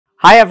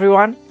Hi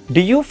everyone! Do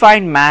you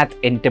find math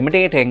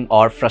intimidating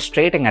or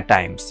frustrating at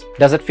times?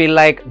 Does it feel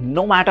like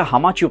no matter how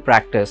much you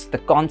practice, the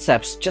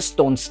concepts just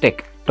don't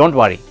stick? Don't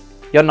worry,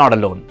 you're not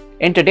alone.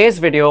 In today's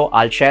video,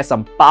 I'll share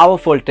some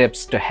powerful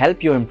tips to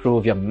help you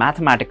improve your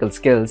mathematical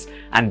skills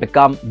and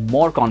become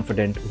more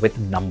confident with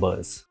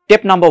numbers.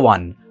 Tip number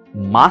 1.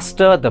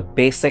 Master the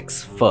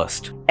basics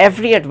first.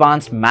 Every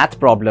advanced math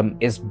problem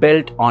is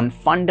built on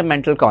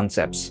fundamental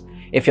concepts.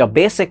 If your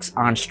basics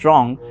aren't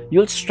strong,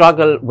 you'll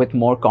struggle with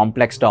more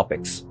complex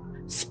topics.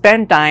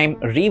 Spend time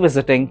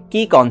revisiting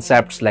key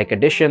concepts like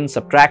addition,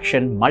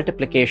 subtraction,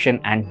 multiplication,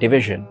 and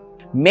division.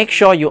 Make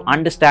sure you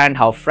understand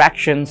how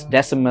fractions,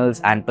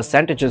 decimals, and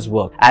percentages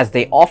work, as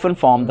they often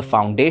form the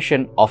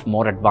foundation of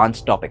more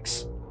advanced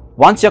topics.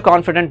 Once you're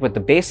confident with the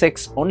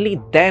basics,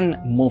 only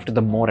then move to the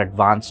more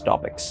advanced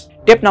topics.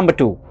 Tip number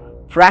 2.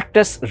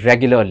 Practice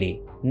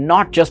regularly,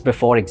 not just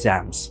before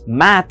exams.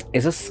 Math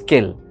is a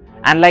skill.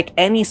 And like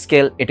any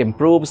skill, it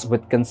improves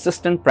with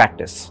consistent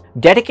practice.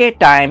 Dedicate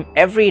time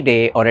every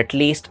day or at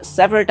least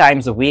several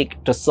times a week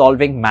to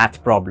solving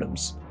math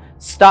problems.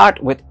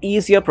 Start with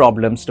easier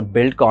problems to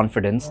build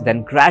confidence,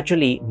 then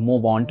gradually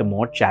move on to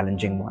more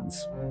challenging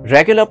ones.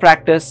 Regular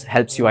practice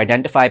helps you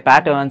identify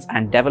patterns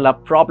and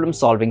develop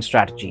problem-solving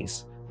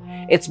strategies.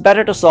 It's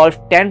better to solve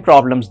 10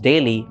 problems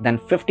daily than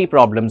 50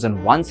 problems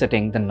in one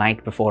sitting the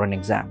night before an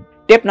exam.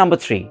 Tip number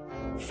 3.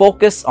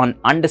 Focus on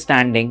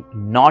understanding,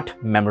 not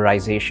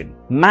memorization.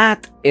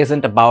 Math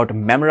isn't about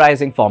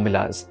memorizing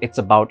formulas, it's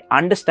about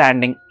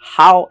understanding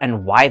how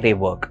and why they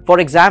work. For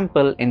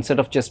example, instead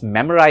of just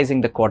memorizing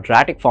the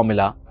quadratic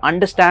formula,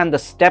 understand the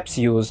steps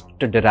used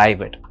to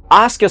derive it.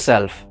 Ask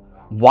yourself,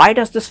 why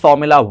does this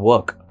formula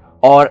work?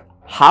 Or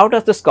how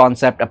does this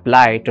concept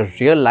apply to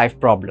real-life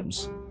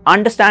problems?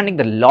 Understanding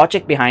the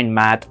logic behind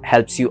math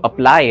helps you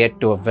apply it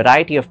to a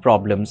variety of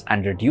problems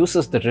and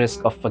reduces the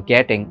risk of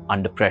forgetting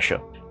under pressure.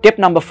 Tip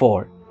number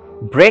 4.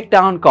 Break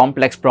down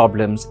complex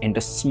problems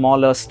into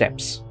smaller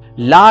steps.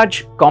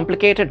 Large,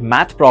 complicated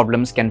math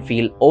problems can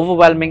feel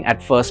overwhelming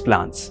at first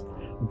glance.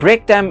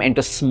 Break them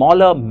into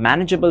smaller,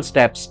 manageable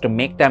steps to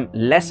make them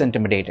less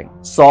intimidating.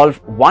 Solve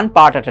one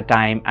part at a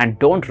time and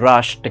don't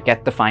rush to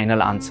get the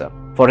final answer.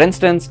 For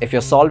instance, if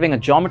you're solving a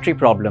geometry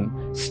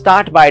problem,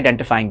 start by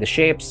identifying the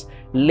shapes,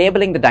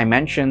 labeling the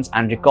dimensions,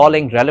 and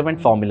recalling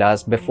relevant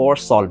formulas before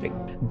solving.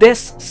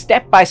 This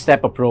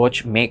step-by-step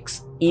approach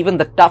makes even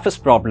the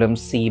toughest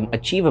problems seem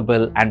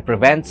achievable and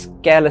prevents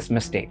careless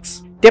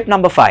mistakes. Tip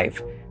number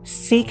 5.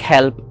 Seek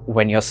help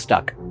when you're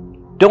stuck.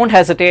 Don't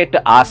hesitate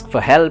to ask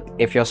for help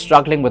if you're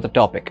struggling with a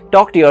topic.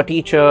 Talk to your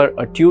teacher,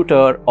 a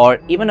tutor, or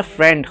even a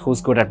friend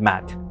who's good at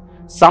math.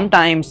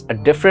 Sometimes a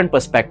different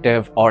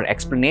perspective or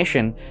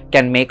explanation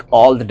can make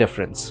all the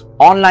difference.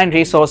 Online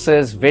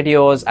resources,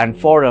 videos, and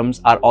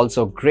forums are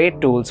also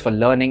great tools for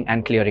learning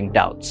and clearing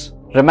doubts.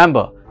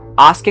 Remember,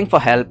 asking for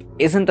help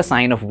isn't a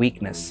sign of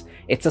weakness.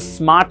 It's a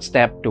smart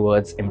step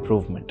towards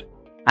improvement.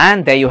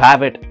 And there you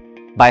have it.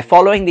 By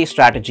following these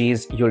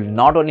strategies, you'll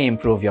not only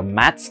improve your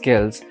math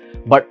skills,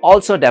 but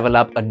also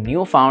develop a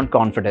newfound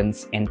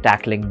confidence in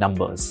tackling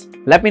numbers.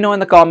 Let me know in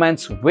the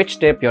comments which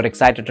tip you're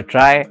excited to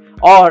try,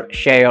 or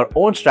share your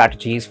own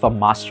strategies for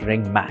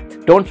mastering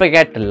math. Don't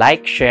forget to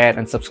like, share,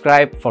 and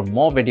subscribe for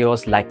more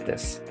videos like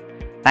this.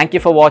 Thank you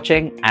for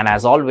watching, and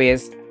as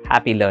always,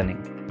 happy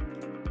learning.